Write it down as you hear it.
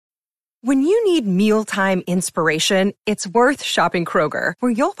When you need mealtime inspiration, it's worth shopping Kroger,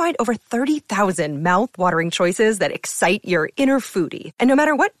 where you'll find over 30,000 mouth-watering choices that excite your inner foodie. And no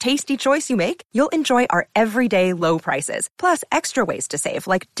matter what tasty choice you make, you'll enjoy our everyday low prices, plus extra ways to save,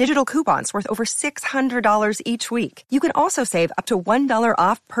 like digital coupons worth over $600 each week. You can also save up to $1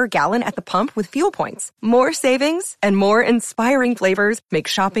 off per gallon at the pump with fuel points. More savings and more inspiring flavors make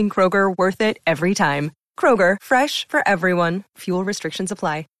shopping Kroger worth it every time. Kroger, fresh for everyone. Fuel restrictions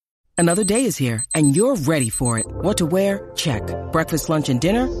apply. Another day is here, and you're ready for it. What to wear? Check. Breakfast, lunch, and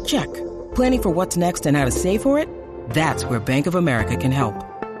dinner? Check. Planning for what's next and how to save for it? That's where Bank of America can help.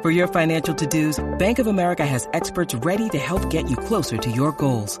 For your financial to-dos, Bank of America has experts ready to help get you closer to your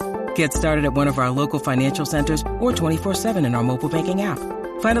goals. Get started at one of our local financial centers or 24/7 in our mobile banking app.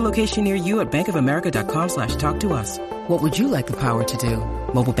 Find a location near you at bankofamerica.com/talktous. What would you like the power to do?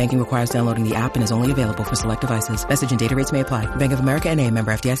 Mobile banking requires downloading the app and is only available for select devices. Message and data rates may apply. Bank of America N.A.,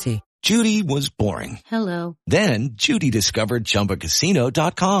 member FDIC. Judy was boring. Hello. Then Judy discovered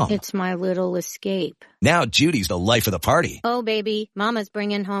ChumbaCasino.com. It's my little escape. Now Judy's the life of the party. Oh, baby, mama's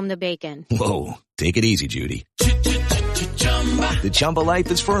bringing home the bacon. Whoa, take it easy, Judy. The Chumba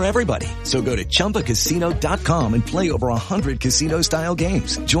life is for everybody. So go to ChumbaCasino.com and play over 100 casino-style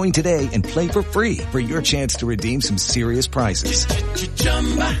games. Join today and play for free for your chance to redeem some serious prizes.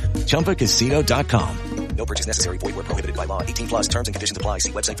 ChumbaCasino.com. No purchase necessary. Void where prohibited by law. 18+ terms and conditions apply.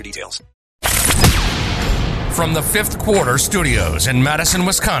 See website for details. From the Fifth Quarter Studios in Madison,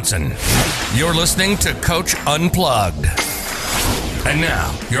 Wisconsin, you're listening to Coach Unplugged. And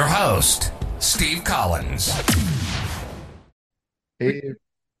now, your host, Steve Collins. Hey,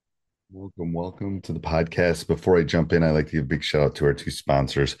 welcome to the podcast. Before I jump in, I'd like to give a big shout out to our two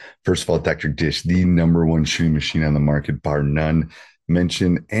sponsors. First of all, Dr. Dish, the #1 shooting machine on the market, bar none.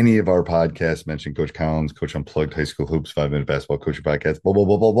 Mention any of our podcasts, mention Coach Collins, Coach Unplugged, High School Hoops, 5-Minute Basketball Coaching Podcast, blah, blah,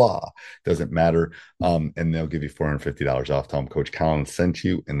 blah, blah, blah. Doesn't matter. And they'll give you $450 off. Tell them Coach Collins sent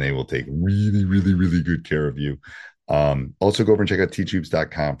you, and they will take really, really, really good care of you. Also go over and check out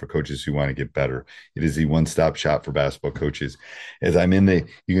teachhoops.com for coaches who want to get better. It is the one-stop shop for basketball coaches. As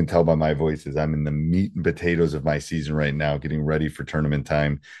you can tell by my voice, as I'm in the meat and potatoes of my season right now, getting ready for tournament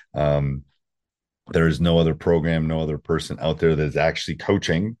time. There is no other program, no other person out there that is actually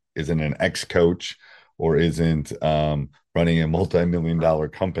coaching, isn't an ex-coach, or isn't running a multi-million-dollar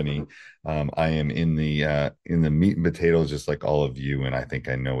company. I am in the meat and potatoes, just like all of you, and I think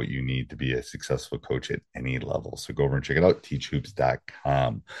I know what you need to be a successful coach at any level. So go over and check it out,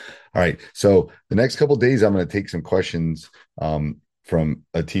 teachhoops.com. All right, so the next couple of days, I'm going to take some questions from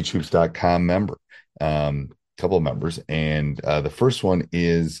a teachhoops.com member, couple of members, and the first one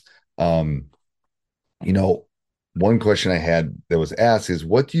is, one question I had that was asked is,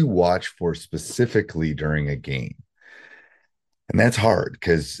 what do you watch for specifically during a game? And that's hard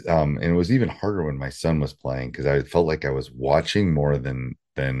because, and it was even harder when my son was playing, because I felt like I was watching more than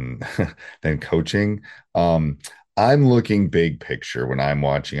coaching. I'm looking big picture when I'm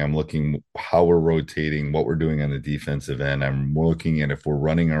watching. I'm looking how we're rotating, what we're doing on the defensive end. I'm looking at if we're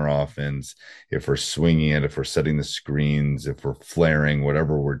running our offense, if we're swinging it, if we're setting the screens, if we're flaring,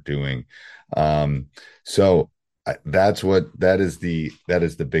 whatever we're doing. So that is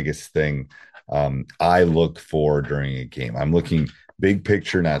the biggest thing I look for during a game. I'm looking big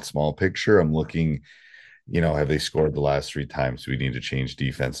picture, not small picture. I'm looking, have they scored the last 3 times? Do we need to change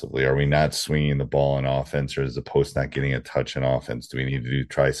defensively? Are we not swinging the ball in offense, or is the post not getting a touch in offense? Do we need to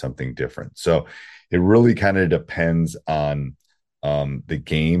try something different? So it really kind of depends on the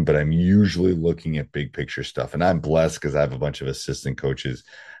game, but I'm usually looking at big picture stuff. And I'm blessed because I have a bunch of assistant coaches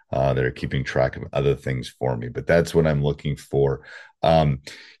that are keeping track of other things for me, but that's what I'm looking for. I'm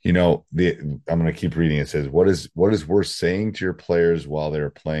going to keep reading. It says, what is worth saying to your players while they're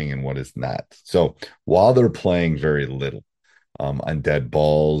playing and what is not? So while they're playing, very little, on dead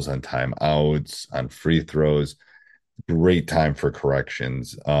balls, on timeouts, on free throws, great time for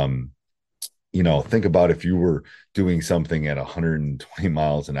corrections. Think about if you were doing something at 120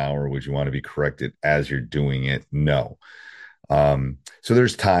 miles an hour, would you want to be corrected as you're doing it? No. So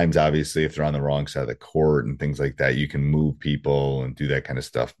there's times, obviously, if they're on the wrong side of the court and things like that, you can move people and do that kind of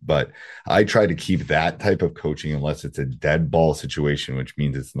stuff. But I try to keep that type of coaching, unless it's a dead ball situation, which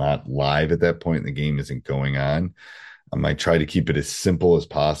means it's not live at that point and the game isn't going on. I try to keep it as simple as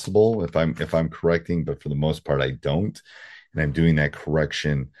possible if I'm correcting, but for the most part, I don't. And I'm doing that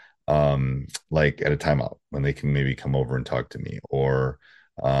correction like at a timeout when they can maybe come over and talk to me, or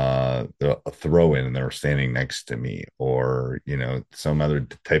a throw in and they're standing next to me, or some other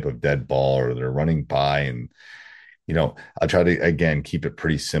type of dead ball, or they're running by and I'll try to, again, keep it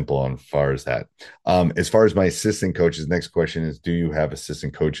pretty simple on far as that. As far as my assistant coaches, next question is, do you have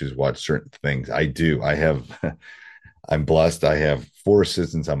assistant coaches watch certain things? I do. I'm blessed. I have 4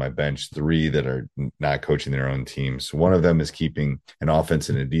 assistants on my bench, 3 that are not coaching their own teams. One of them is keeping an offense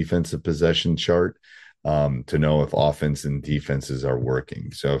and a defensive possession chart to know if offense and defenses are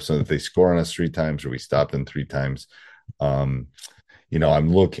working. So if they score on us 3 times or we stop them 3 times, I'm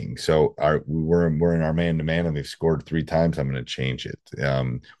looking. So we're in our man-to-man and they've scored 3 times. I'm going to change it.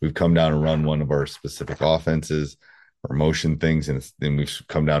 We've come down and run one of our specific offenses or motion things, and then we've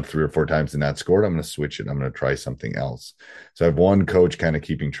come down 3 or 4 times and not scored. I'm going to switch it. I'm going to try something else. So I have one coach kind of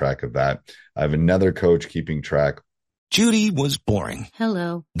keeping track of that. I have another coach keeping track. Judy was boring.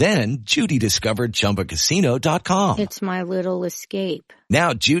 Hello. Then Judy discovered ChumbaCasino.com. It's my little escape.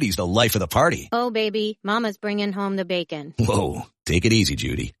 Now Judy's the life of the party. Oh, baby, mama's bringing home the bacon. Whoa, take it easy,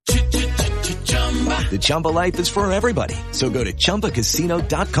 Judy. The Chumba life is for everybody. So go to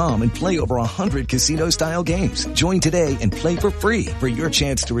ChumbaCasino.com and play over 100 casino-style games. Join today and play for free for your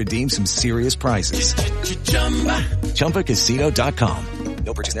chance to redeem some serious prizes. ChumbaCasino.com.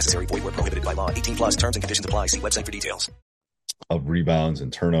 No purchase necessary. Void where prohibited by law. 18+ terms and conditions apply. See website for details. Of rebounds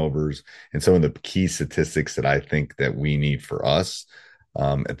and turnovers and some of the key statistics that I think that we need for us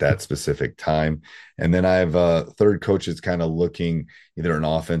at that specific time. And then I have third coaches kind of looking either an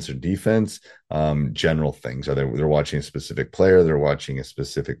offense or defense, general things. They're watching a specific player, they're watching a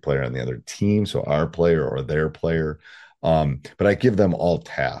specific player on the other team, so our player or their player. But I give them all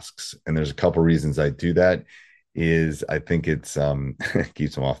tasks, and there's a couple reasons I do that. Is I think it's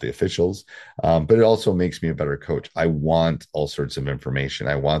keeps them off the officials, but it also makes me a better coach. I want all sorts of information.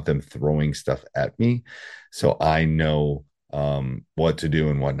 I want them throwing stuff at me so I know what to do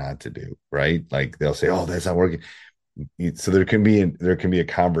and what not to do, right? Like they'll say, oh, that's not working. So there can be a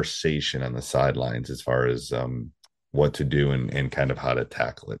conversation on the sidelines as far as what to do and kind of how to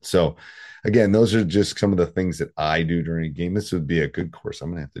tackle it. So again, those are just some of the things that I do during a game. This would be a good course. I'm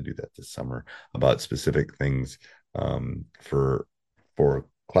gonna have to do that this summer about specific things for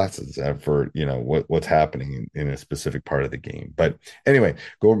classes for what's happening in a specific part of the game. But anyway,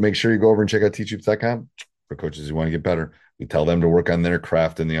 make sure you go over and check out teachhoops.com for coaches who want to get better. We tell them to work on their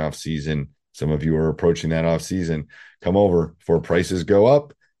craft in the off season. Some of you are approaching that off season. Come over before prices go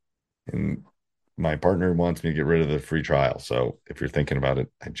up. And my partner wants me to get rid of the free trial. So if you're thinking about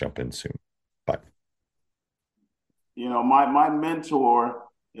it, I jump in soon. Bye. My mentor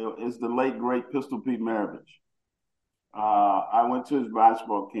is the late, great Pistol Pete Maravich. I went to his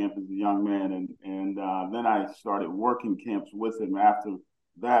basketball camp as a young man, and then I started working camps with him after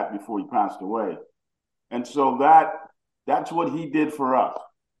that before he passed away. And so that's what he did for us.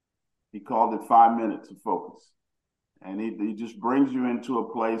 He called it 5 minutes of focus. And he just brings you into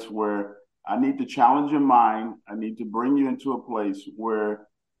a place where I need to challenge your mind. I need to bring you into a place where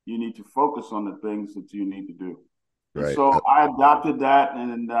you need to focus on the things that you need to do. Right. So I adopted that,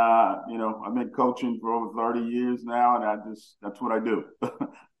 and I've been coaching for over 30 years now, and that's what I do.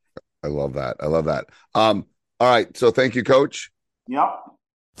 I love that. All right. So thank you, Coach. Yep.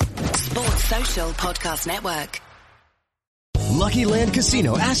 Sports Social Podcast Network. Lucky Land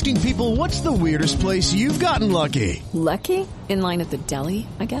Casino, asking people, what's the weirdest place you've gotten lucky? Lucky? In line at the deli,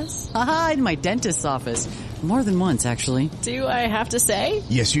 I guess? Aha, in my dentist's office. More than once, actually. Do I have to say?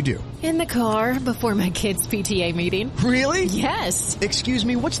 Yes, you do. In the car before my kids' PTA meeting. Really? Yes. Excuse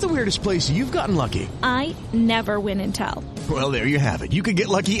me, what's the weirdest place you've gotten lucky? I never win and tell. Well, there you have it. You can get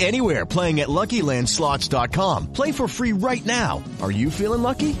lucky anywhere, playing at LuckyLandSlots.com. Play for free right now. Are you feeling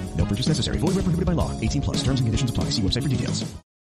lucky? No purchase necessary. Void where prohibited by law. 18+. Terms and conditions apply. See website for details.